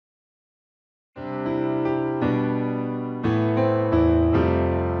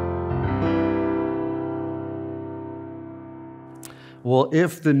Well,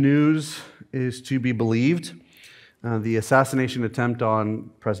 if the news is to be believed, the assassination attempt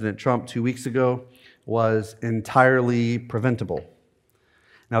on President Trump 2 weeks ago was entirely preventable.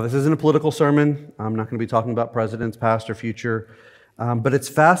 Now, this isn't a political sermon. I'm not going to be talking about presidents, past or future, but it's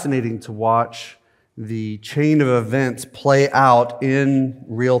fascinating to watch the chain of events play out in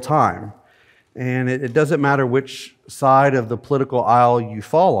real time. And it doesn't matter which side of the political aisle you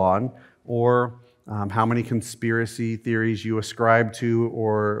fall on, or how many conspiracy theories you ascribe to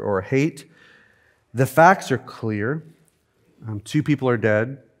or hate. The facts are clear. 2 people are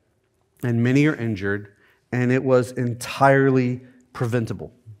dead, and many are injured, and it was entirely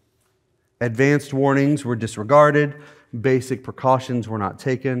preventable. Advanced warnings were disregarded, basic precautions were not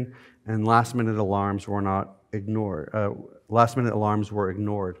taken, and last-minute alarms were ignored.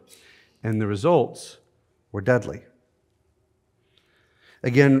 And the results were deadly.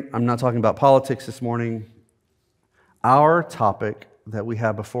 Again, I'm not talking about politics this morning. Our topic that we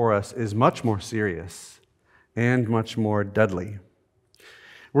have before us is much more serious and much more deadly.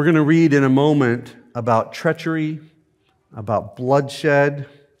 We're going to read in a moment about treachery, about bloodshed,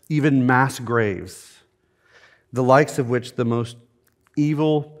 even mass graves, the likes of which the most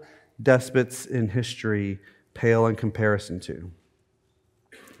evil despots in history pale in comparison to.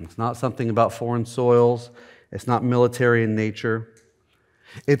 It's not something about foreign soils. It's not military in nature.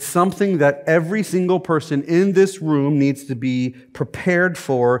 It's something that every single person in this room needs to be prepared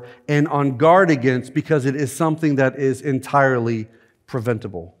for and on guard against, because it is something that is entirely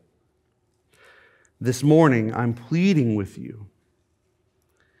preventable. This morning, I'm pleading with you.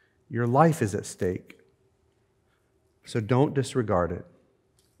 Your life is at stake. So don't disregard it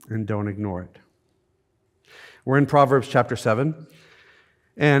and don't ignore it. We're in Proverbs chapter 7.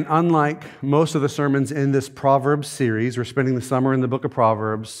 And unlike most of the sermons in this Proverbs series, we're spending the summer in the book of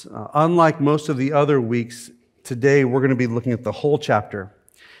Proverbs. Unlike most of the other weeks, today we're going to be looking at the whole chapter.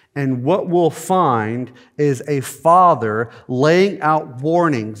 And what we'll find is a father laying out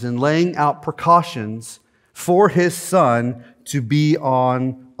warnings and laying out precautions for his son to be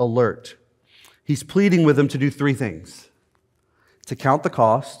on alert. He's pleading with him to do 3 things: to count the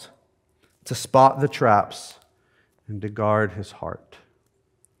cost, to spot the traps, and to guard his heart.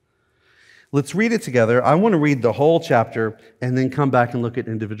 Let's read it together. I want to read the whole chapter and then come back and look at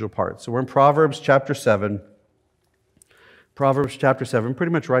individual parts. So we're in Proverbs chapter 7. Proverbs chapter 7,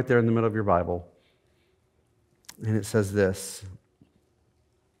 pretty much right there in the middle of your Bible. And it says this: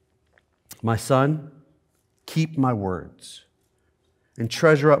 "My son, keep my words and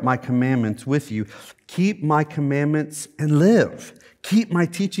treasure up my commandments with you. Keep my commandments and live. Keep my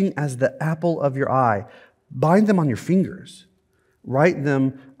teaching as the apple of your eye. Bind them on your fingers. Write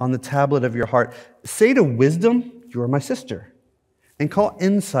them on the tablet of your heart. Say to wisdom, you are my sister, and call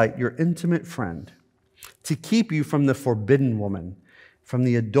insight your intimate friend, to keep you from the forbidden woman, from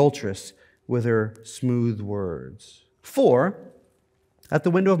the adulteress with her smooth words. For at the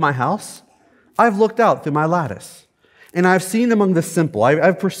window of my house, I've looked out through my lattice, and I've seen among the simple,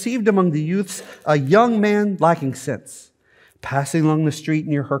 I've perceived among the youths a young man lacking sense, passing along the street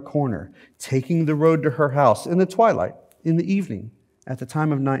near her corner, taking the road to her house in the twilight, in the evening, at the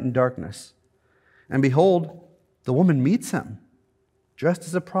time of night and darkness. And behold, the woman meets him, dressed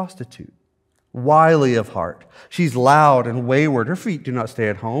as a prostitute, wily of heart. She's loud and wayward. Her feet do not stay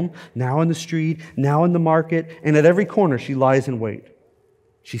at home. Now in the street, now in the market, and at every corner she lies in wait.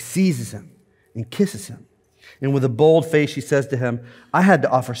 She seizes him and kisses him. And with a bold face she says to him, I had to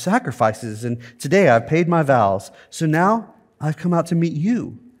offer sacrifices, and today I've paid my vows. So now I've come out to meet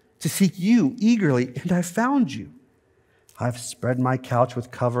you, to seek you eagerly, and I've found you. I've spread my couch with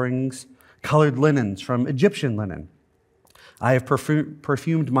coverings, colored linens from Egyptian linen. I have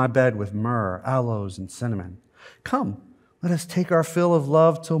perfumed my bed with myrrh, aloes, and cinnamon. Come, let us take our fill of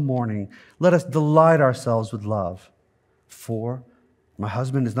love till morning. Let us delight ourselves with love. For my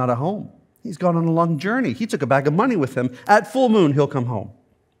husband is not at home. He's gone on a long journey. He took a bag of money with him. At full moon, he'll come home.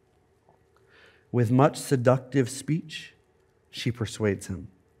 With much seductive speech, she persuades him,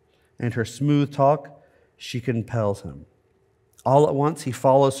 and her smooth talk, she compels him. All at once, he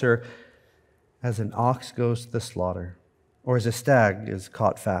follows her as an ox goes to the slaughter, or as a stag is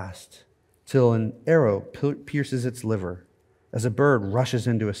caught fast, till an arrow pierces its liver, as a bird rushes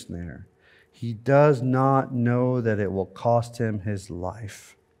into a snare. He does not know that it will cost him his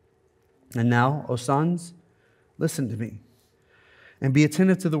life. And now, O sons, listen to me, and be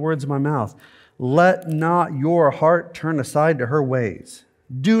attentive to the words of my mouth. Let not your heart turn aside to her ways.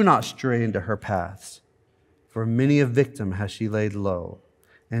 Do not stray into her paths. For many a victim has she laid low,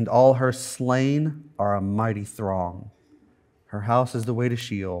 and all her slain are a mighty throng. Her house is the way to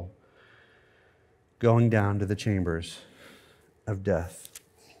Sheol, going down to the chambers of death.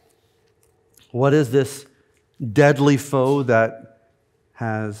 What is this deadly foe that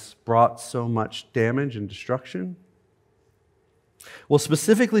has brought so much damage and destruction? Well,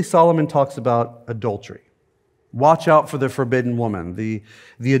 specifically, Solomon talks about adultery. Watch out for the forbidden woman, the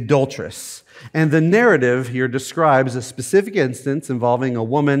adulteress. And the narrative here describes a specific instance involving a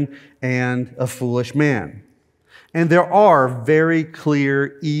woman and a foolish man. And there are very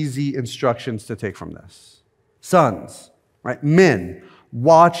clear, easy instructions to take from this. Sons, right? Men,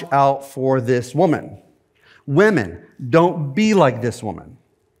 watch out for this woman. Women, don't be like this woman.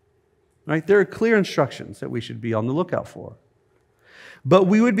 Right? There are clear instructions that we should be on the lookout for. But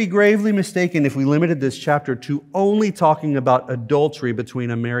we would be gravely mistaken if we limited this chapter to only talking about adultery between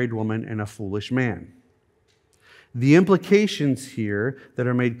a married woman and a foolish man. The implications here that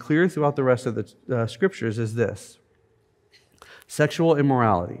are made clear throughout the rest of the scriptures is this: sexual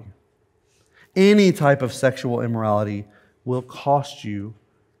immorality, any type of sexual immorality, will cost you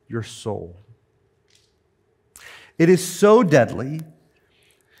your soul. It is so deadly,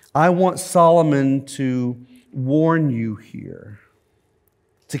 I want Solomon to warn you here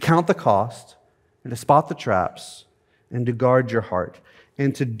to count the cost and to spot the traps and to guard your heart.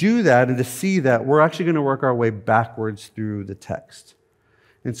 And to do that and to see that, we're actually going to work our way backwards through the text.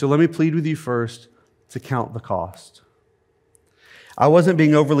 And so let me plead with you first to count the cost. I wasn't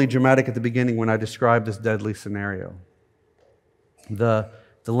being overly dramatic at the beginning when I described this deadly scenario. The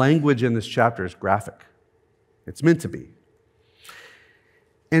language in this chapter is graphic. It's meant to be.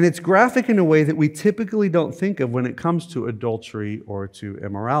 And it's graphic in a way that we typically don't think of when it comes to adultery or to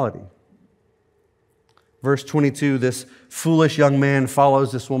immorality. Verse 22, this foolish young man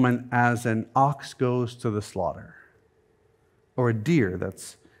follows this woman as an ox goes to the slaughter, or a deer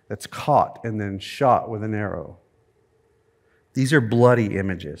that's caught and then shot with an arrow. These are bloody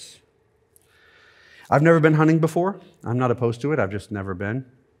images. I've never been hunting before. I'm not opposed to it. I've just never been.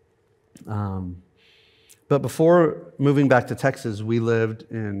 But before moving back to Texas, we lived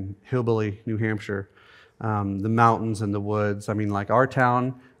in hillbilly New Hampshire, the mountains and the woods. I mean, like our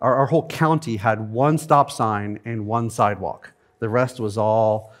town, our whole county had one stop sign and one sidewalk. The rest was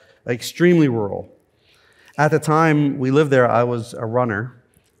all extremely rural. At the time we lived there, I was a runner,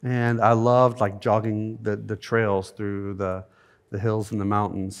 and I loved like jogging the trails through the hills and the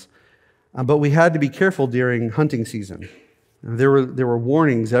mountains. But we had to be careful during hunting season. There were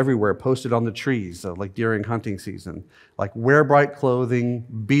warnings everywhere posted on the trees, like during hunting season, like wear bright clothing,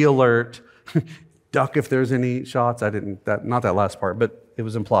 be alert, duck if there's any shots. Not that last part, but it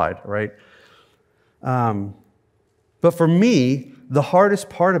was implied, right? But for me, the hardest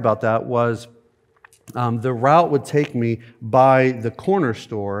part about that was the route would take me by the corner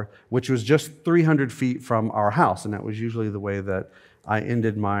store, which was just 300 feet from our house, and that was usually the way that I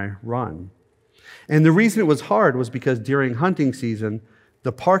ended my run. And the reason it was hard was because during hunting season,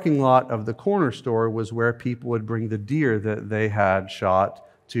 the parking lot of the corner store was where people would bring the deer that they had shot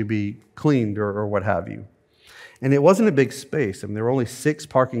to be cleaned or what have you. And it wasn't a big space. I mean, there were only 6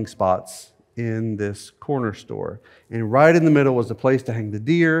 parking spots in this corner store. And right in the middle was the place to hang the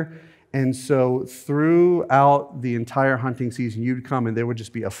deer. And so throughout the entire hunting season, you'd come and there would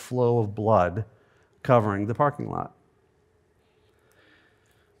just be a flow of blood covering the parking lot.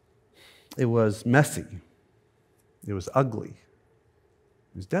 It was messy. It was ugly.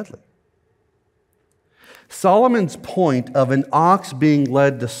 It was deadly. Solomon's point of an ox being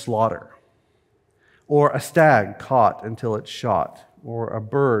led to slaughter, or a stag caught until it's shot, or a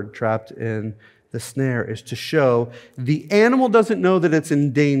bird trapped in the snare, is to show the animal doesn't know that it's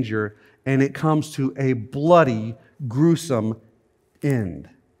in danger, and it comes to a bloody, gruesome end.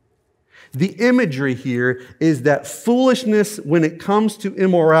 The imagery here is that foolishness, when it comes to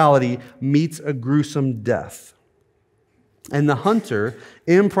immorality, meets a gruesome death. And the hunter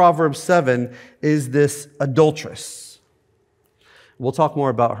in Proverbs 7 is this adulteress. We'll talk more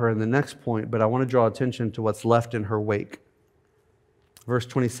about her in the next point, but I want to draw attention to what's left in her wake. Verse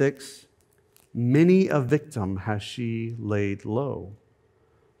 26, many a victim has she laid low.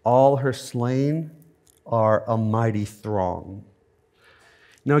 All her slain are a mighty throng.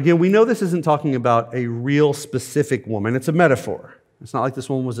 Now again, we know this isn't talking about a real specific woman. It's a metaphor. It's not like this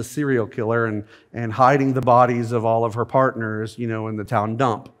woman was a serial killer and hiding the bodies of all of her partners, in the town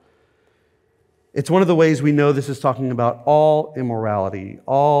dump. It's one of the ways we know this is talking about all immorality,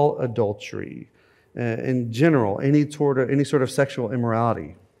 all adultery, in general, any sort of sexual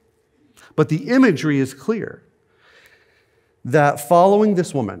immorality. But the imagery is clear that following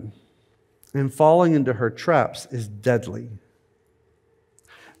this woman and falling into her traps is deadly.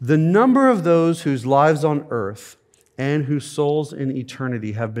 The number of those whose lives on earth and whose souls in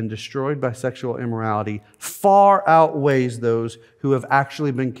eternity have been destroyed by sexual immorality far outweighs those who have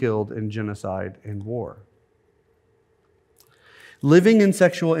actually been killed in genocide and war. Living in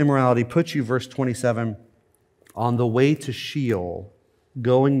sexual immorality puts you, verse 27, on the way to Sheol,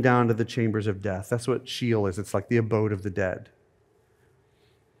 going down to the chambers of death. That's what Sheol is. It's like the abode of the dead.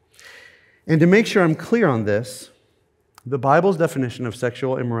 And to make sure I'm clear on this, the Bible's definition of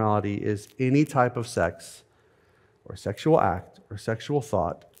sexual immorality is any type of sex or sexual act or sexual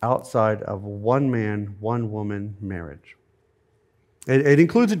thought outside of one man, one woman marriage. It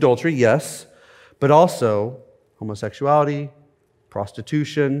includes adultery, yes, but also homosexuality,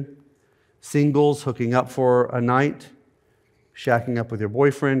 prostitution, singles hooking up for a night, shacking up with your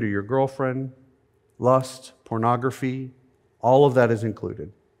boyfriend or your girlfriend, lust, pornography, all of that is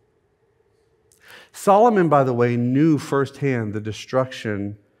included. Solomon, by the way, knew firsthand the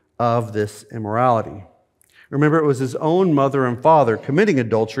destruction of this immorality. Remember, it was his own mother and father committing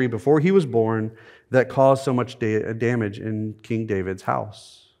adultery before he was born that caused so much damage in King David's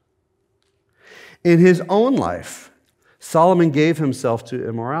house. In his own life, Solomon gave himself to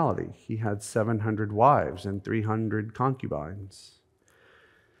immorality. He had 700 wives and 300 concubines.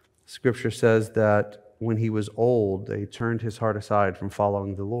 Scripture says that when he was old, they turned his heart aside from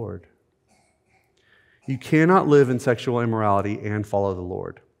following the Lord. You cannot live in sexual immorality and follow the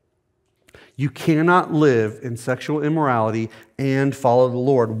Lord. You cannot live in sexual immorality and follow the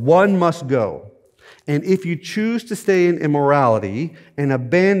Lord. One must go. And if you choose to stay in immorality and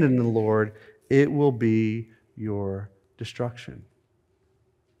abandon the Lord, it will be your destruction.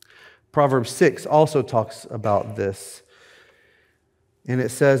 Proverbs 6 also talks about this. And it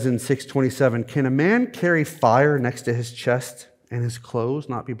says in 6:27, "Can a man carry fire next to his chest and his clothes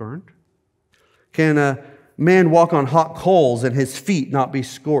not be burned? Can a man walk on hot coals and his feet not be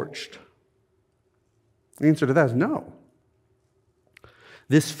scorched?" The answer to that is no.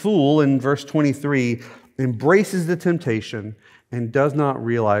 This fool, in verse 23, embraces the temptation and does not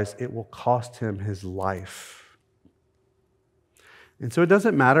realize it will cost him his life. And so it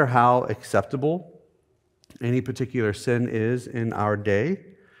doesn't matter how acceptable any particular sin is in our day.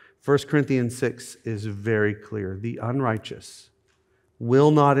 1 Corinthians 6 is very clear. The unrighteous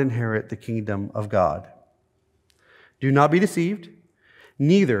will not inherit the kingdom of God. Do not be deceived.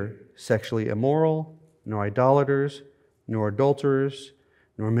 Neither sexually immoral, nor idolaters, nor adulterers,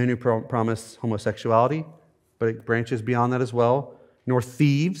 nor men who promise homosexuality, but it branches beyond that as well, nor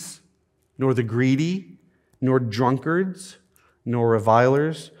thieves, nor the greedy, nor drunkards, nor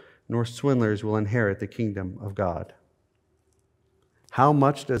revilers, nor swindlers will inherit the kingdom of God. How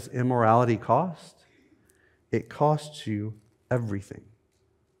much does immorality cost? It costs you everything.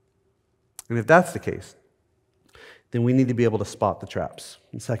 And if that's the case, then we need to be able to spot the traps.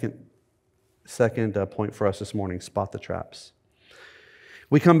 And second point for us this morning, spot the traps.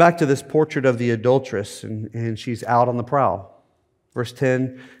 We come back to this portrait of the adulteress, and she's out on the prowl. Verse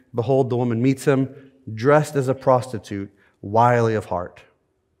 10, "Behold, the woman meets him, dressed as a prostitute, wily of heart."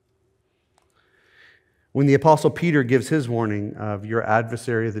 When the Apostle Peter gives his warning of your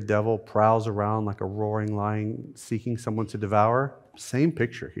adversary, the devil, prowls around like a roaring lion seeking someone to devour, same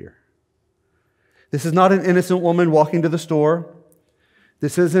picture here. This is not an innocent woman walking to the store.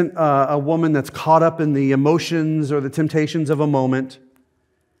 This isn't a woman that's caught up in the emotions or the temptations of a moment.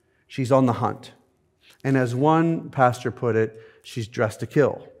 She's on the hunt. And as one pastor put it, she's dressed to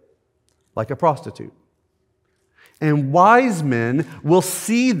kill, like a prostitute. And wise men will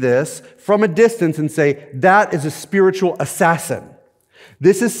see this from a distance and say, that is a spiritual assassin.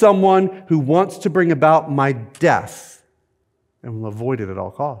 This is someone who wants to bring about my death and will avoid it at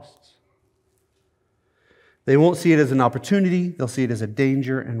all costs. They won't see it as an opportunity. They'll see it as a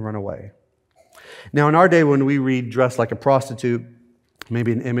danger and run away. Now, in our day, when we read dressed like a prostitute,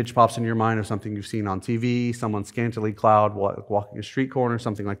 maybe an image pops in your mind of something you've seen on TV, someone scantily clad walking a street corner,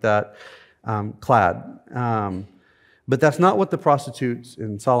 something like that, clad. But that's not what the prostitutes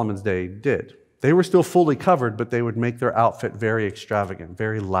in Solomon's day did. They were still fully covered, but they would make their outfit very extravagant,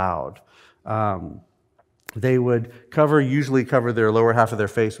 very loud. They would usually cover their lower half of their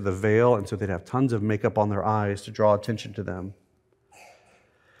face with a veil, and so they'd have tons of makeup on their eyes to draw attention to them.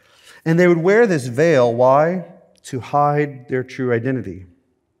 And they would wear this veil, why? To hide their true identity.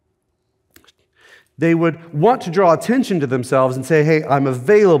 They would want to draw attention to themselves and say, hey, I'm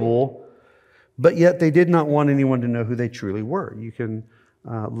available, but yet they did not want anyone to know who they truly were. You can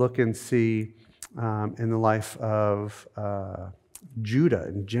look and see in the life of Judah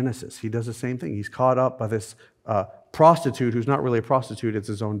in Genesis. He does the same thing. He's caught up by this prostitute who's not really a prostitute. It's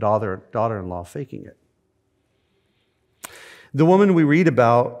his own daughter-in-law faking it. The woman we read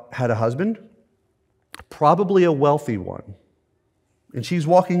about had a husband, probably a wealthy one. And she's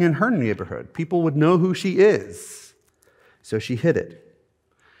walking in her neighborhood. People would know who she is. So she hid it,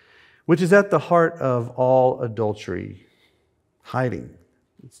 which is at the heart of all adultery, hiding.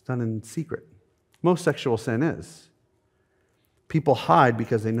 It's done in secret. Most sexual sin is. People hide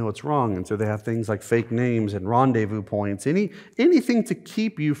because they know it's wrong, and so they have things like fake names and rendezvous points, anything to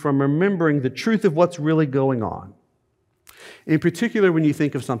keep you from remembering the truth of what's really going on. In particular, when you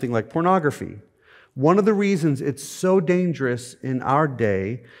think of something like pornography, one of the reasons it's so dangerous in our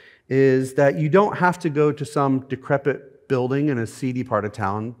day is that you don't have to go to some decrepit building in a seedy part of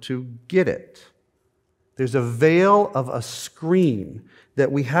town to get it. There's a veil of a screen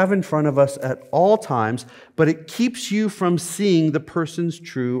that we have in front of us at all times, but it keeps you from seeing the person's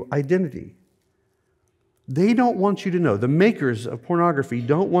true identity. They don't want you to know, the makers of pornography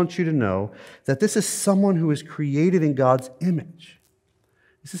don't want you to know that this is someone who is created in God's image.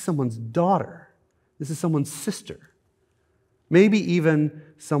 This is someone's daughter. This is someone's sister. Maybe even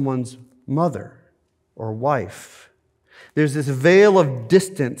someone's mother or wife. There's this veil of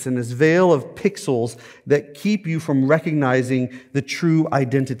distance and this veil of pixels that keep you from recognizing the true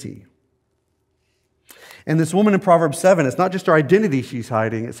identity. And this woman in Proverbs 7, it's not just her identity she's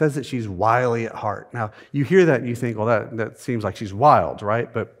hiding, it says that she's wily at heart. Now, you hear that and you think, well, that seems like she's wild,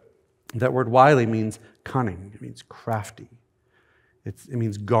 right? But that word wily means cunning, it means crafty. It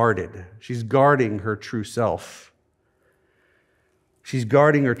means guarded. She's guarding her true self. She's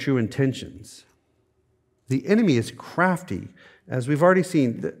guarding her true intentions. The enemy is crafty. As we've already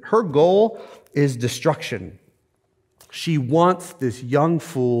seen, her goal is destruction. She wants this young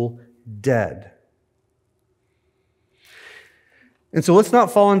fool dead. And so let's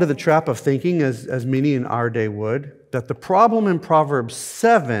not fall into the trap of thinking, as many in our day would, that the problem in Proverbs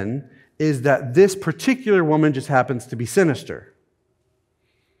 7 is that this particular woman just happens to be sinister.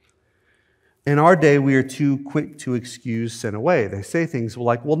 In our day, we are too quick to excuse sin away. They say things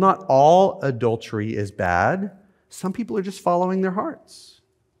like, well, not all adultery is bad. Some people are just following their hearts.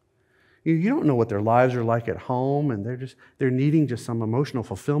 You don't know what their lives are like at home, and they're needing just some emotional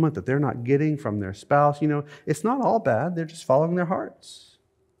fulfillment that they're not getting from their spouse. It's not all bad. They're just following their hearts.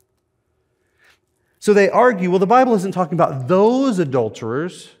 So they argue, well, the Bible isn't talking about those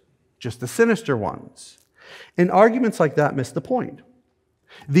adulterers, just the sinister ones. And arguments like that miss the point.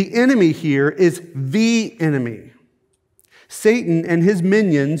 The enemy here is the enemy. Satan and his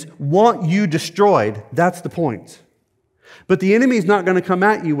minions want you destroyed. That's the point. But the enemy is not going to come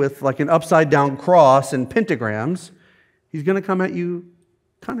at you with like an upside-down cross and pentagrams. He's going to come at you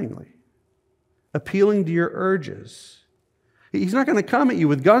cunningly, appealing to your urges. He's not going to come at you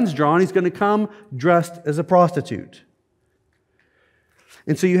with guns drawn. He's going to come dressed as a prostitute.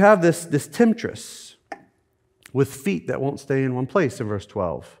 And so you have this temptress with feet that won't stay in one place in verse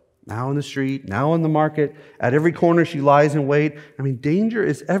 12. Now in the street, now in the market, at every corner she lies in wait. Danger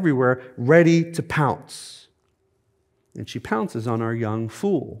is everywhere, ready to pounce. And she pounces on our young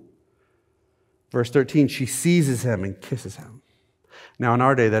fool. Verse 13, she seizes him and kisses him. Now in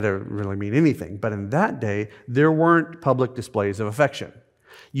our day, that doesn't really mean anything, but in that day, there weren't public displays of affection.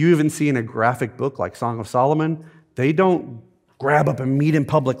 You even see in a graphic book like Song of Solomon, they don't grab up and meet in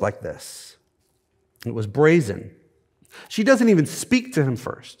public like this. It was brazen. She doesn't even speak to him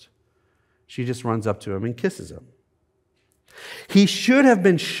first. She just runs up to him and kisses him. He should have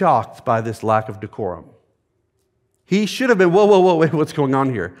been shocked by this lack of decorum. He should have been, whoa, wait, what's going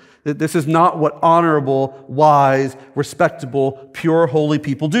on here? This is not what honorable, wise, respectable, pure, holy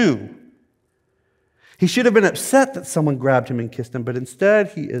people do. He should have been upset that someone grabbed him and kissed him, but instead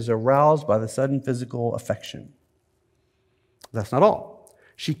he is aroused by the sudden physical affection. That's not all.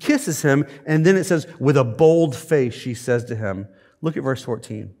 She kisses him, and then it says, with a bold face, she says to him, look at verse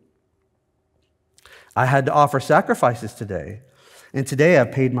 14. I had to offer sacrifices today, and today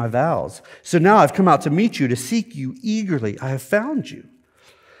I've paid my vows. So now I've come out to meet you, to seek you eagerly. I have found you.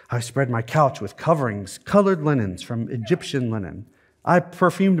 I've spread my couch with coverings, colored linens from Egyptian linen. I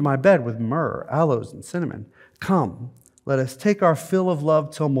perfumed my bed with myrrh, aloes, and cinnamon. Come, let us take our fill of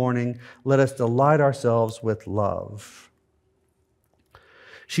love till morning. Let us delight ourselves with love.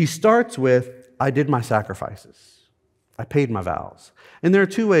 She starts with, I did my sacrifices. I paid my vows. And there are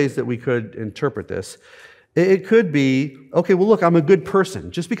two ways that we could interpret this. It could be, okay, well, look, I'm a good person.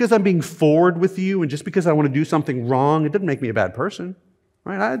 Just because I'm being forward with you and just because I want to do something wrong, it doesn't make me a bad person.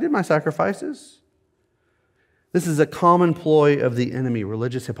 Right? I did my sacrifices. This is a common ploy of the enemy,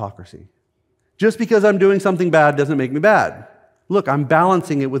 religious hypocrisy. Just because I'm doing something bad doesn't make me bad. Look, I'm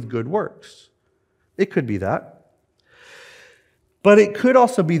balancing it with good works. It could be that. But it could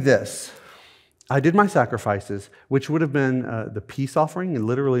also be this. I did my sacrifices, which would have been the peace offering, and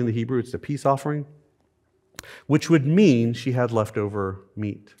literally in the Hebrew, it's the peace offering. which would mean she had leftover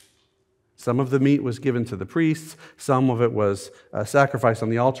meat. Some of the meat was given to the priests, some of it was sacrificed on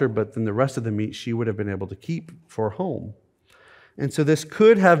the altar, but then the rest of the meat she would have been able to keep for home. And so this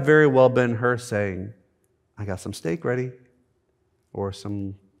could have very well been her saying, I got some steak ready, or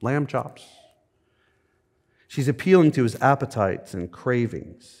some lamb chops. She's appealing to his appetites and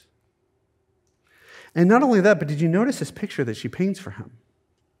cravings. And not only that, but did you notice this picture that she paints for him?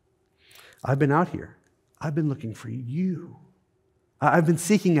 I've been out here. I've been looking for you. I've been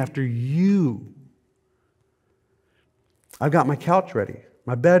seeking after you. I've got my couch ready,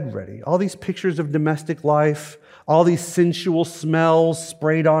 my bed ready, all these pictures of domestic life, all these sensual smells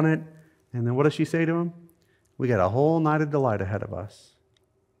sprayed on it. And then what does she say to him? We got a whole night of delight ahead of us.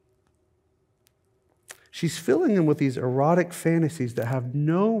 She's filling him with these erotic fantasies that have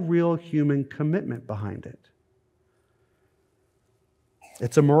no real human commitment behind it.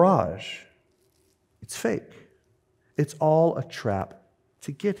 It's a mirage. It's fake. It's all a trap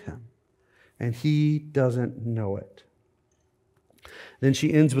to get him. And he doesn't know it. Then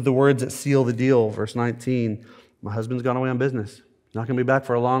she ends with the words that seal the deal. Verse 19, my husband's gone away on business. He's not going to be back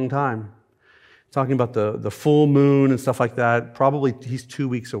for a long time. Talking about the full moon and stuff like that. Probably he's 2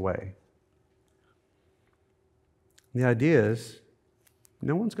 weeks away. The idea is,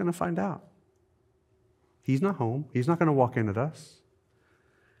 no one's going to find out. He's not home. He's not going to walk in at us.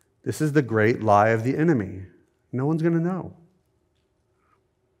 This is the great lie of the enemy. No one's going to know.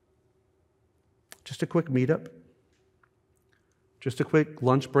 Just a quick meetup. Just a quick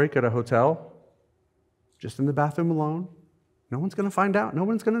lunch break at a hotel. Just in the bathroom alone. No one's going to find out. No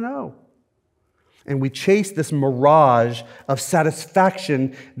one's going to know. And we chase this mirage of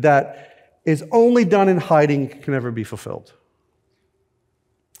satisfaction that is only done in hiding, can never be fulfilled.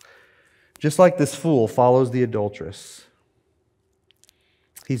 Just like this fool follows the adulteress,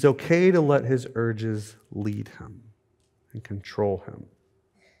 he's okay to let his urges lead him and control him.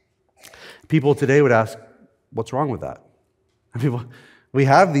 People today would ask, what's wrong with that? We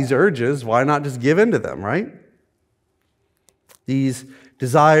have these urges, why not just give in to them, right? These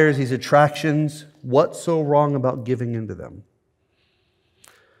desires, these attractions, what's so wrong about giving in to them?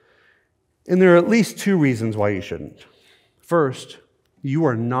 And there are at least two reasons why you shouldn't. First, you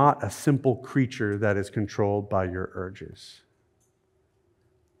are not a simple creature that is controlled by your urges.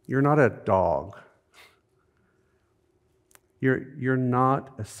 You're not a dog. You're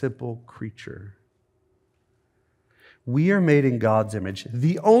not a simple creature. We are made in God's image,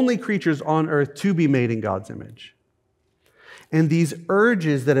 the only creatures on earth to be made in God's image. And these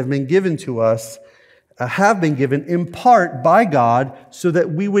urges that have been given to us have been given in part by God so that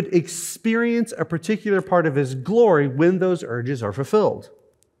we would experience a particular part of His glory when those urges are fulfilled.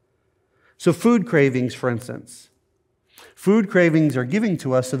 So food cravings, for instance. Food cravings are given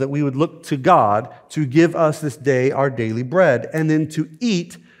to us so that we would look to God to give us this day our daily bread and then to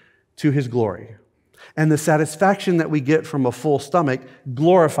eat to His glory. And the satisfaction that we get from a full stomach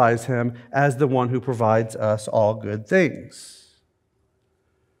glorifies Him as the one who provides us all good things.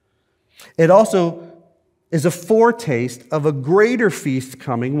 It also is a foretaste of a greater feast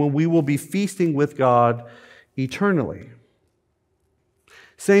coming when we will be feasting with God eternally.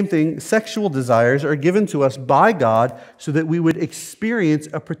 Same thing, sexual desires are given to us by God so that we would experience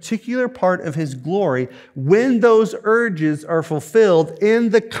a particular part of His glory when those urges are fulfilled in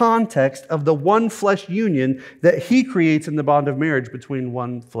the context of the one flesh union that He creates in the bond of marriage between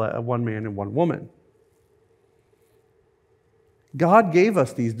one man and one woman. God gave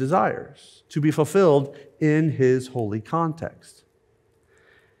us these desires to be fulfilled in His holy context.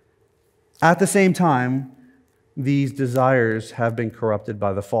 At the same time, these desires have been corrupted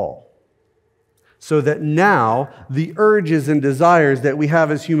by the fall. So that now the urges and desires that we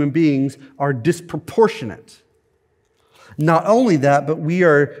have as human beings are disproportionate. Not only that, but we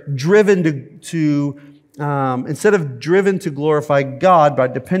are driven to instead of driven to glorify God by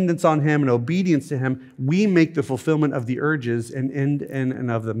dependence on Him and obedience to Him, we make the fulfillment of the urges an end in and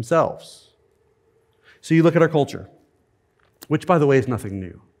of themselves. So you look at our culture, which, by the way, is nothing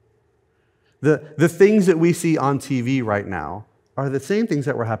new. The things that we see on TV right now are the same things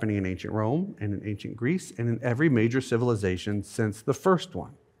that were happening in ancient Rome and in ancient Greece and in every major civilization since the first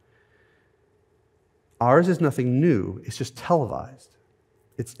one. Ours is nothing new. It's just televised.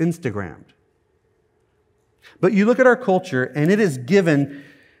 It's Instagrammed. But you look at our culture, and it is given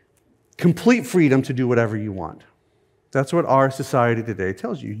complete freedom to do whatever you want. That's what our society today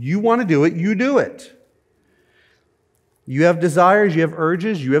tells you. You want to do it, you do it. You have desires, you have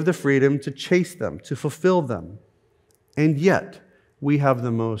urges, you have the freedom to chase them, to fulfill them. And yet, we have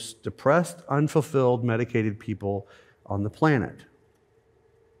the most depressed, unfulfilled, medicated people on the planet.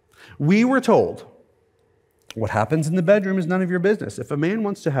 We were told What happens in the bedroom is none of your business. If a man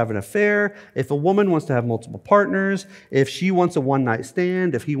wants to have an affair, if a woman wants to have multiple partners, if she wants a one-night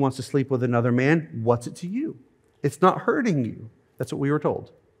stand, if he wants to sleep with another man, what's it to you? It's not hurting you. That's what we were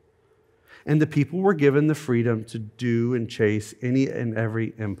told. And the people were given the freedom to do and chase any and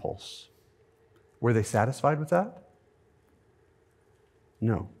every impulse. Were they satisfied with that?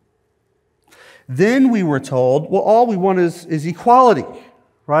 No. Then we were told, well, all we want is equality,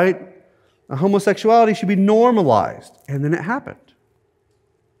 right? Homosexuality should be normalized. And then it happened.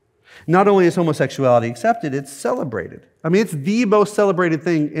 Not only is homosexuality accepted, it's celebrated. I mean, it's the most celebrated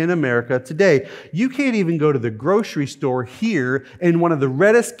thing in America today. You can't even go to the grocery store here in one of the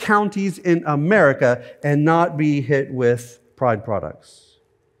reddest counties in America and not be hit with Pride products.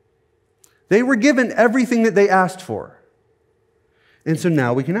 They were given everything that they asked for. And so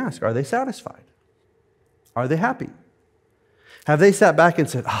now we can ask, are they satisfied? Are they happy? Have they sat back and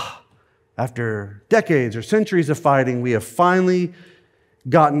said, after decades or centuries of fighting, we have finally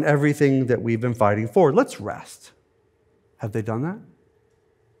gotten everything that we've been fighting for. Let's rest. Have they done that?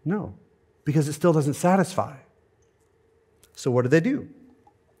 No, because it still doesn't satisfy. So what do?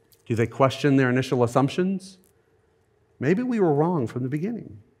 Do they question their initial assumptions? Maybe we were wrong from the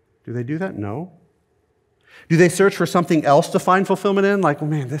beginning. Do they do that? No. Do they search for something else to find fulfillment in? Like, oh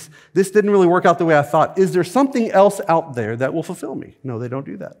man, this didn't really work out the way I thought. Is there something else out there that will fulfill me? No, they don't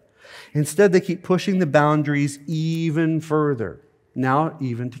do that. Instead, they keep pushing the boundaries even further, now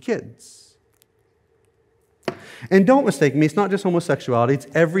even to kids. And don't mistake me, it's not just homosexuality, it's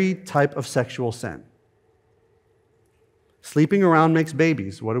every type of sexual sin. Sleeping around makes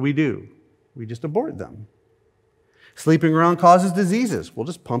babies. What do? We just abort them. Sleeping around causes diseases. We'll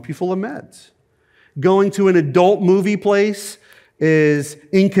just pump you full of meds. Going to an adult movie place is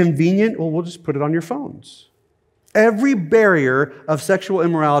inconvenient. Well, we'll just put it on your phones. Every barrier of sexual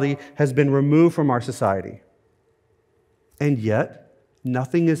immorality has been removed from our society. And yet,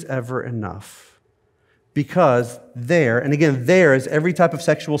 nothing is ever enough. Because there is every type of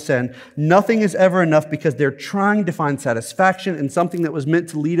sexual sin. Nothing is ever enough because they're trying to find satisfaction in something that was meant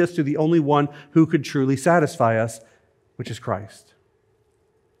to lead us to the only one who could truly satisfy us, which is Christ.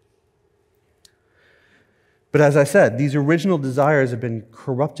 But as I said, these original desires have been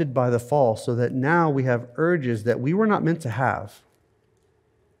corrupted by the fall so that now we have urges that we were not meant to have.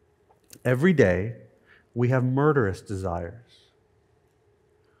 Every day, we have murderous desires.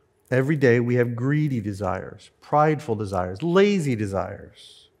 Every day, we have greedy desires, prideful desires, lazy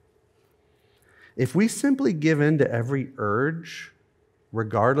desires. If we simply give in to every urge,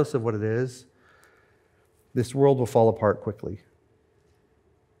 regardless of what it is, this world will fall apart quickly.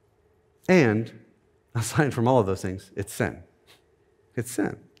 And aside from all of those things, it's sin. It's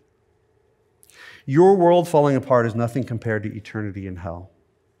sin. Your world falling apart is nothing compared to eternity in hell.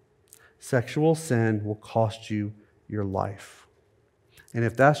 Sexual sin will cost you your life. And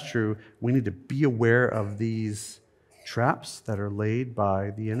if that's true, we need to be aware of these traps that are laid by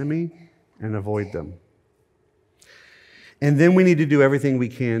the enemy and avoid them. And then we need to do everything we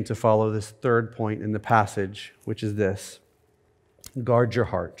can to follow this third point in the passage, which is this: guard your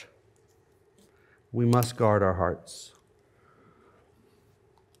heart. We must guard our hearts.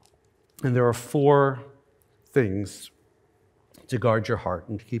 And there are 4 things to guard your heart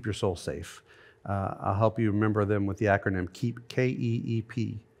and to keep your soul safe. I'll help you remember them with the acronym KEEP,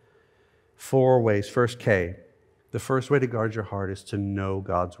 K-E-E-P. 4 ways. First, K. The first way to guard your heart is to know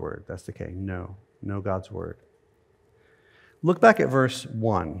God's word. That's the K. Know God's word. Look back at verse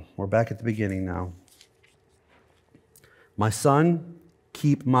 1. We're back at the beginning now. My son,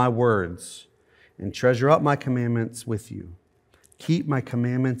 keep my words and treasure up my commandments with you. Keep my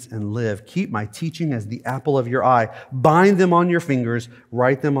commandments and live. Keep my teaching as the apple of your eye. Bind them on your fingers.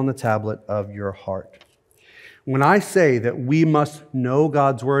 Write them on the tablet of your heart. When I say that we must know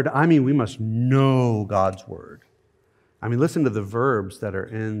God's word, I mean we must know God's word. I mean, listen to the verbs that are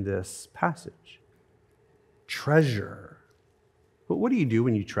in this passage. Treasure. But what do you do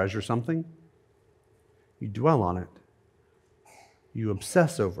when you treasure something? You dwell on it. You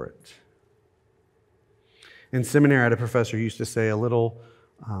obsess over it. In seminary, I had a professor who used to say a little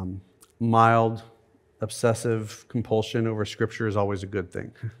mild, obsessive compulsion over Scripture is always a good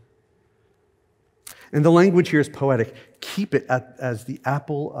thing. And the language here is poetic. Keep it as the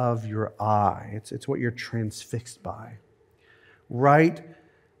apple of your eye. It's what you're transfixed by. Write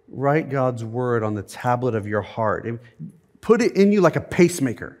God's word on the tablet of your heart. Put it in you like a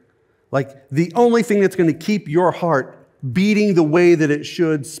pacemaker. Like the only thing that's going to keep your heart beating the way that it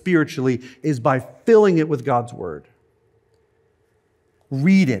should spiritually is by filling it with God's word.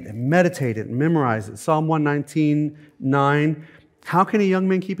 Read it and meditate it and memorize it. Psalm 119:9. How can a young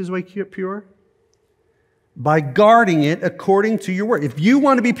man keep his way pure? by guarding it according to your word. If you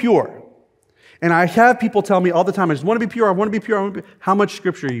want to be pure, and I have people tell me all the time, I just want to be pure, I want to be pure, I want to be pure. How much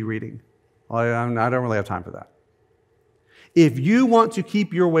scripture are you reading? Well, I don't really have time for that. If you want to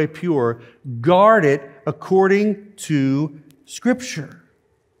keep your way pure, guard it according to Scripture.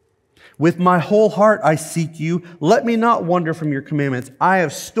 With my whole heart I seek you. Let me not wander from your commandments. I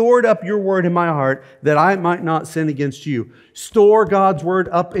have stored up your word in my heart that I might not sin against you. Store God's word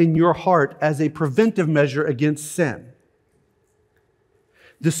up in your heart as a preventive measure against sin.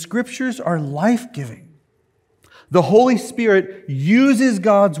 The Scriptures are life-giving. The Holy Spirit uses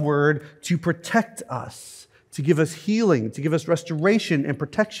God's word to protect us, to give us healing, to give us restoration and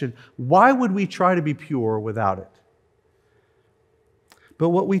protection. Why would we try to be pure without it? But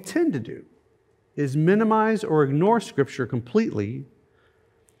what we tend to do is minimize or ignore Scripture completely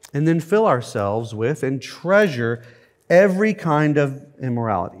and then fill ourselves with and treasure every kind of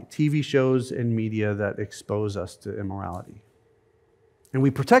immorality, TV shows and media that expose us to immorality. And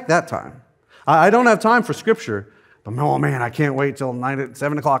we protect that time. I don't have time for Scripture, but oh man, I can't wait till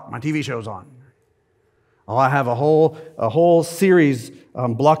 7 o'clock, my TV show's on. Oh, I have a whole series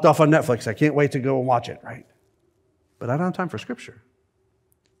blocked off on Netflix. I can't wait to go and watch it, right? But I don't have time for Scripture.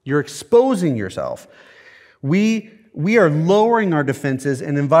 You're exposing yourself. We are lowering our defenses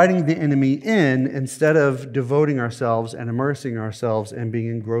and inviting the enemy in instead of devoting ourselves and immersing ourselves and being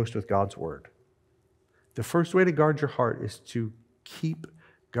engrossed with God's word. The first way to guard your heart is to keep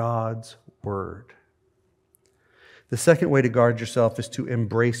God's word. The second way to guard yourself is to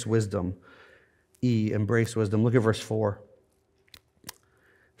embrace wisdom. Embrace wisdom. Look at verse 4.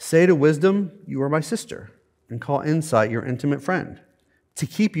 Say to wisdom, you are my sister, and call insight your intimate friend, to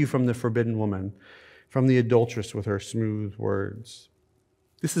keep you from the forbidden woman, from the adulteress with her smooth words.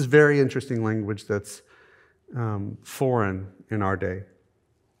 This is very interesting language that's foreign in our day.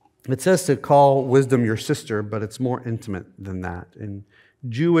 It says to call wisdom your sister, but it's more intimate than that. In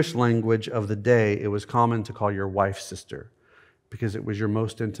Jewish language of the day, it was common to call your wife sister because it was your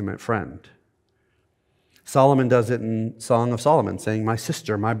most intimate friend. Solomon does it in Song of Solomon, saying, my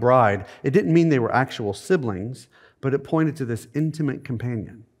sister, my bride. It didn't mean they were actual siblings, but it pointed to this intimate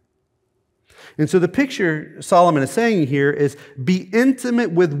companion. And so the picture Solomon is saying here is be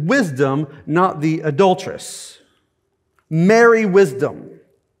intimate with wisdom, not the adulteress. Marry wisdom.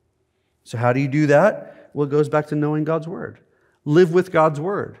 So how do you do that? Well, it goes back to knowing God's word. Live with God's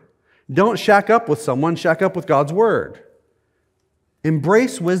word. Don't shack up with someone, shack up with God's word.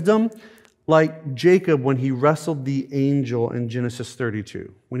 Embrace wisdom like Jacob when he wrestled the angel in Genesis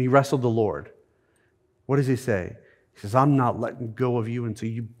 32, when he wrestled the Lord. What does he say? He says, I'm not letting go of you until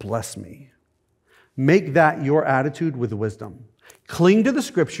you bless me. Make that your attitude with wisdom. Cling to the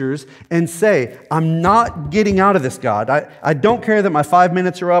Scriptures and say, I'm not getting out of this, God. I don't care that my 5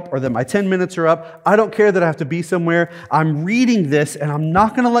 minutes are up or that my 10 minutes are up. I don't care that I have to be somewhere. I'm reading this and I'm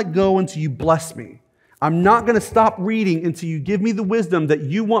not going to let go until you bless me. I'm not going to stop reading until you give me the wisdom that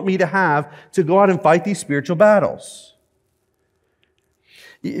you want me to have to go out and fight these spiritual battles.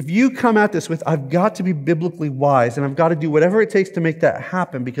 If you come at this with, I've got to be biblically wise and I've got to do whatever it takes to make that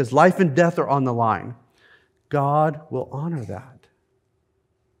happen because life and death are on the line, God will honor that.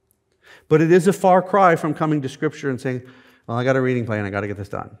 But it is a far cry from coming to Scripture and saying, well, I got a reading plan, I got to get this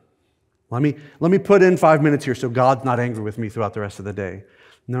done. Let me put in 5 minutes here so God's not angry with me throughout the rest of the day.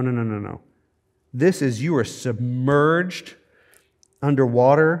 No. This is you are submerged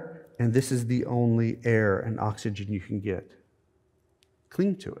underwater, and this is the only air and oxygen you can get.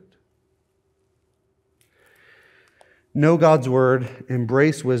 Cling to it. Know God's word,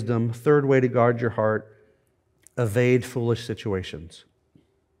 embrace wisdom. Third way to guard your heart, evade foolish situations.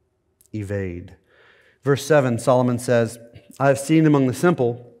 Evade. Verse 7, Solomon says, I have seen among the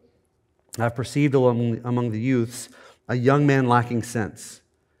simple, I have perceived among the youths, a young man lacking sense,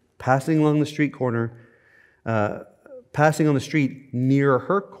 passing on the street near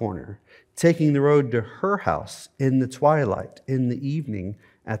her corner, taking the road to her house in the twilight, in the evening,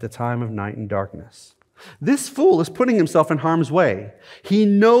 at the time of night and darkness. This fool is putting himself in harm's way. He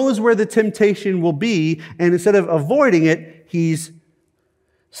knows where the temptation will be, and instead of avoiding it, he's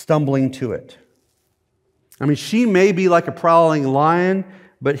stumbling to it. I mean, she may be like a prowling lion,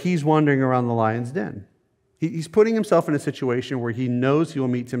 but he's wandering around the lion's den. He's putting himself in a situation where he knows he will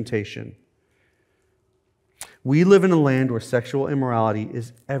meet temptation. We live in a land where sexual immorality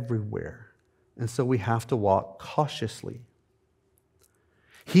is everywhere, and so we have to walk cautiously.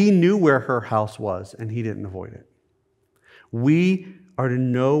 He knew where her house was, and he didn't avoid it. We are to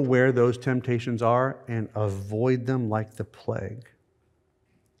know where those temptations are and avoid them like the plague.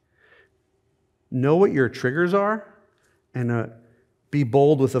 Know what your triggers are and Be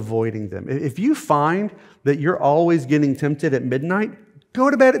bold with avoiding them. If you find that you're always getting tempted at midnight, go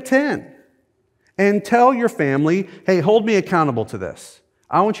to bed at 10 and tell your family, hey, hold me accountable to this.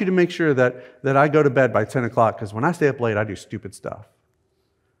 I want you to make sure that I go to bed by 10 o'clock because when I stay up late, I do stupid stuff.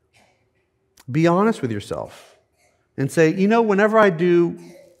 Be honest with yourself and say, whenever I do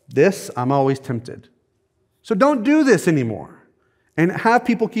this, I'm always tempted. So don't do this anymore. And have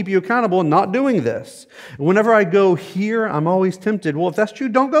people keep you accountable in not doing this. Whenever I go here, I'm always tempted. Well, if that's true,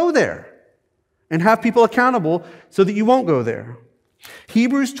 don't go there. And have people accountable so that you won't go there.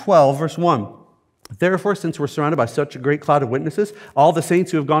 Hebrews 12, verse 1. Therefore, since we're surrounded by such a great cloud of witnesses, all the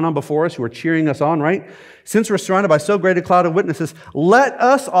saints who have gone on before us, who are cheering us on, right? Since we're surrounded by so great a cloud of witnesses, let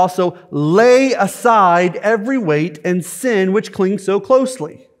us also lay aside every weight and sin which clings so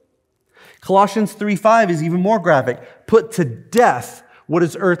closely. Colossians 3:5 is even more graphic. Put to death what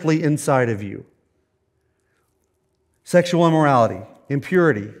is earthly inside of you. Sexual immorality,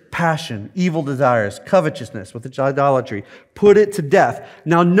 impurity, passion, evil desires, covetousness, with idolatry. Put it to death.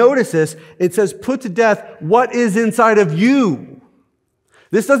 Now notice this. It says put to death what is inside of you.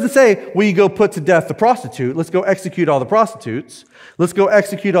 This doesn't say, well, you go put to death the prostitute. Let's go execute all the prostitutes. Let's go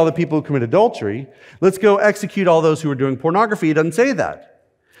execute all the people who commit adultery. Let's go execute all those who are doing pornography. It doesn't say that.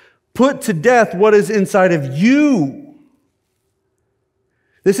 Put to death what is inside of you.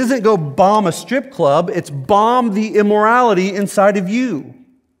 This isn't go bomb a strip club. It's bomb the immorality inside of you.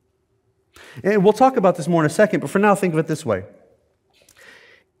 And we'll talk about this more in a second, but for now, think of it this way.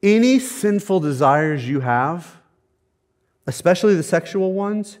 Any sinful desires you have, especially the sexual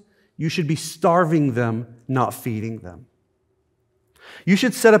ones, you should be starving them, not feeding them. You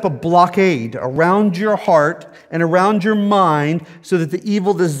should set up a blockade around your heart and around your mind so that the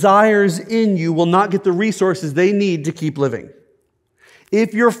evil desires in you will not get the resources they need to keep living.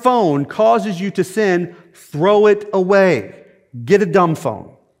 If your phone causes you to sin, throw it away. Get a dumb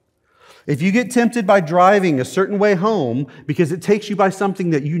phone. If you get tempted by driving a certain way home because it takes you by something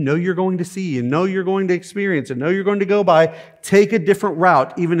that you know you're going to see and know you're going to experience and know you're going to go by, take a different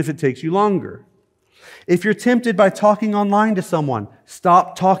route, even if it takes you longer. If you're tempted by talking online to someone,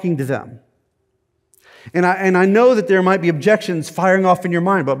 stop talking to them. And I know that there might be objections firing off in your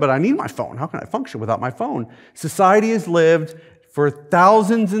mind, but I need my phone. How can I function without my phone? Society has lived for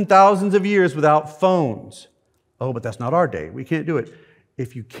thousands and thousands of years without phones. Oh, but that's not our day. We can't do it.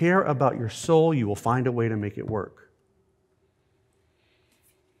 If you care about your soul, you will find a way to make it work.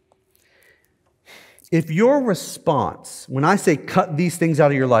 If your response, when I say cut these things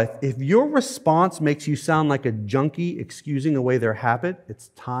out of your life, if your response makes you sound like a junkie excusing away their habit, it's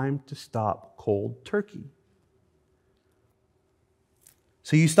time to stop cold turkey.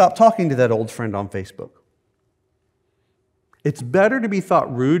 So you stop talking to that old friend on Facebook. It's better to be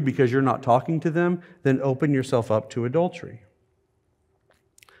thought rude because you're not talking to them than open yourself up to adultery.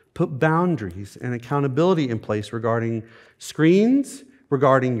 Put boundaries and accountability in place regarding screens,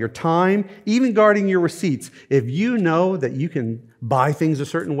 regarding your time, even regarding your receipts. If you know that you can buy things a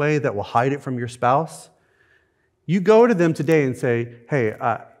certain way that will hide it from your spouse, you go to them today and say, hey,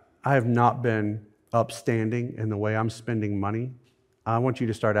 I have not been upstanding in the way I'm spending money. I want you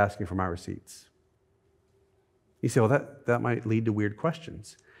to start asking for my receipts. You say, well, that might lead to weird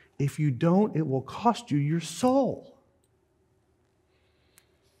questions. If you don't, it will cost you your soul.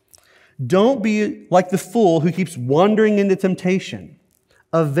 Don't be like the fool who keeps wandering into temptation.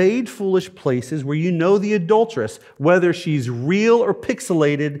 Evade foolish places where you know the adulteress, whether she's real or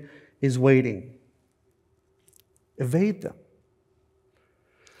pixelated, is waiting. Evade them.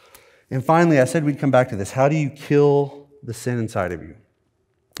 And finally, I said we'd come back to this. How do you kill the sin inside of you?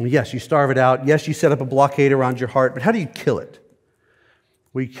 Yes, you starve it out. Yes, you set up a blockade around your heart. But how do you kill it?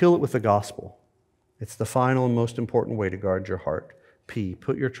 Well, you kill it with the gospel. It's the final and most important way to guard your heart. P,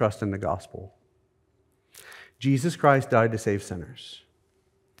 put your trust in the gospel. Jesus Christ died to save sinners.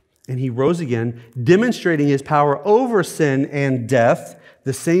 And he rose again, demonstrating his power over sin and death,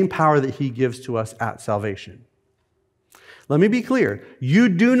 the same power that he gives to us at salvation. Let me be clear. You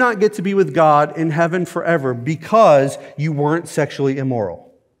do not get to be with God in heaven forever because you weren't sexually immoral.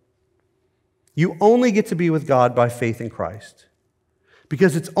 You only get to be with God by faith in Christ.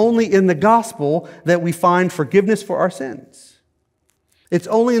 Because it's only in the gospel that we find forgiveness for our sins. It's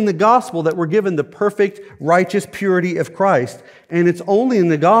only in the gospel that we're given the perfect, righteous purity of Christ. And it's only in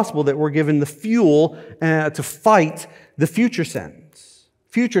the gospel that we're given the fuel to fight the future sins,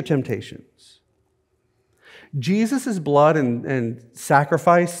 future temptations. Jesus' blood and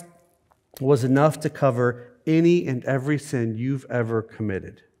sacrifice was enough to cover any and every sin you've ever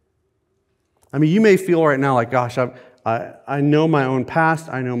committed. I mean, you may feel right now like, gosh, I know my own past,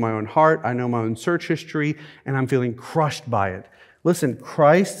 I know my own heart, I know my own search history, and I'm feeling crushed by it. Listen,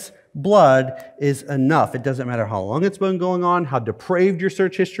 Christ's blood is enough. It doesn't matter how long it's been going on, how depraved your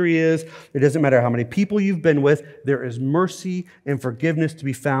search history is. It doesn't matter how many people you've been with. There is mercy and forgiveness to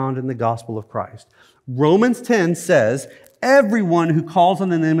be found in the gospel of Christ. Romans 10 says, everyone who calls on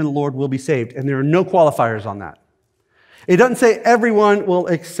the name of the Lord will be saved. And there are no qualifiers on that. It doesn't say everyone will,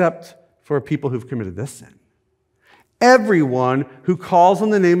 except for people who've committed this sin. Everyone who calls on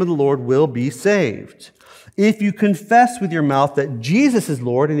the name of the Lord will be saved. If you confess with your mouth that Jesus is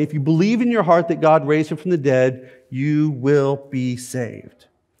Lord, and if you believe in your heart that God raised him from the dead, you will be saved.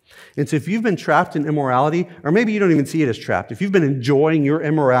 And so if you've been trapped in immorality, or maybe you don't even see it as trapped, if you've been enjoying your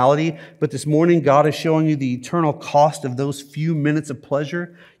immorality, but this morning God is showing you the eternal cost of those few minutes of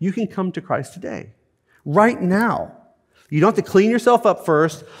pleasure, you can come to Christ today, right now. You don't have to clean yourself up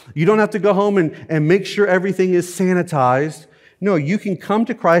first. You don't have to go home and make sure everything is sanitized. No, you can come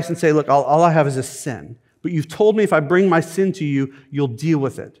to Christ and say, look, all I have is a sin. But you've told me if I bring my sin to you, you'll deal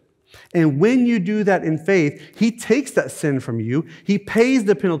with it. And when you do that in faith, he takes that sin from you, he pays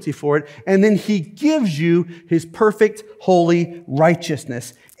the penalty for it, and then he gives you his perfect, holy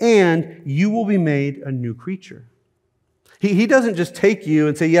righteousness, and you will be made a new creature. He doesn't just take you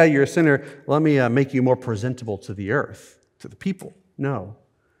and say, yeah, you're a sinner, let me make you more presentable to the earth, to the people. No,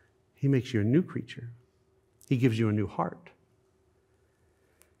 he makes you a new creature. He gives you a new heart.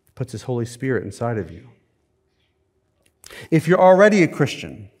 He puts his Holy Spirit inside of you. If you're already a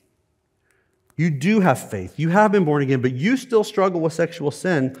Christian, you do have faith, you have been born again, but you still struggle with sexual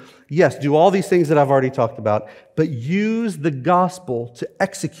sin, yes, do all these things that I've already talked about, but use the gospel to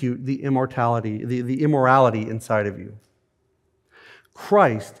execute the immorality inside of you.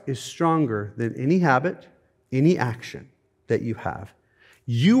 Christ is stronger than any habit, any action that you have.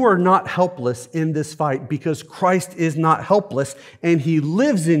 You are not helpless in this fight because Christ is not helpless, and he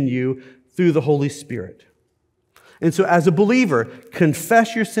lives in you through the Holy Spirit. And so as a believer,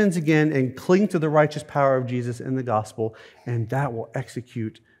 confess your sins again and cling to the righteous power of Jesus in the gospel, and that will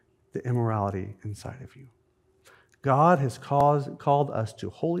execute the immorality inside of you. God has called us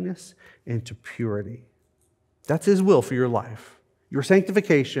to holiness and to purity. That's his will for your life. Your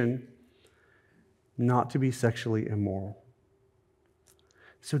sanctification, not to be sexually immoral.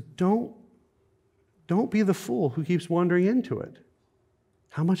 So don't be the fool who keeps wandering into it.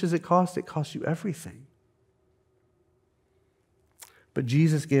 How much does it cost? It costs you everything. But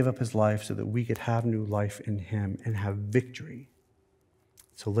Jesus gave up his life so that we could have new life in him and have victory.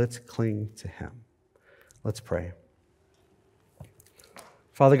 So let's cling to him. Let's pray.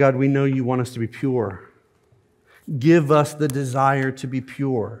 Father God, we know you want us to be pure. Give us the desire to be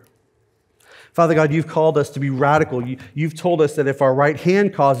pure. Father God, you've called us to be radical. You've told us that if our right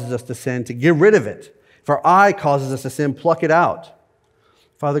hand causes us to sin, to get rid of it. If our eye causes us to sin, pluck it out.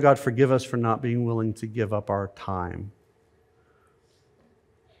 Father God, forgive us for not being willing to give up our time.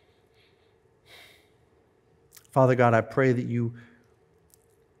 Father God, I pray that you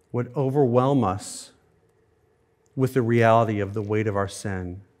would overwhelm us with the reality of the weight of our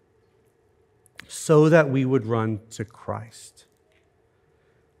sin so that we would run to Christ.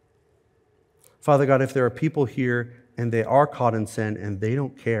 Father God, if there are people here and they are caught in sin and they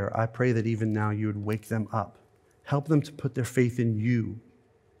don't care, I pray that even now you would wake them up. Help them to put their faith in you.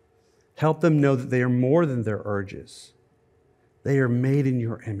 Help them know that they are more than their urges. They are made in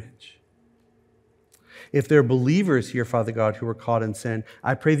your image. If there are believers here, Father God, who are caught in sin,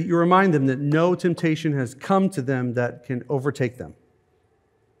 I pray that you remind them that no temptation has come to them that can overtake them.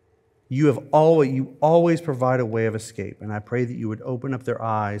 You always provide a way of escape, and I pray that you would open up their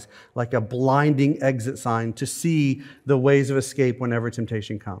eyes like a blinding exit sign to see the ways of escape whenever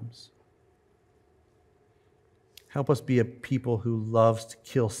temptation comes. Help us be a people who loves to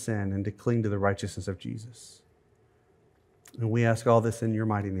kill sin and to cling to the righteousness of Jesus. And we ask all this in your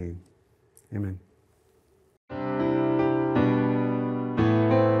mighty name. Amen.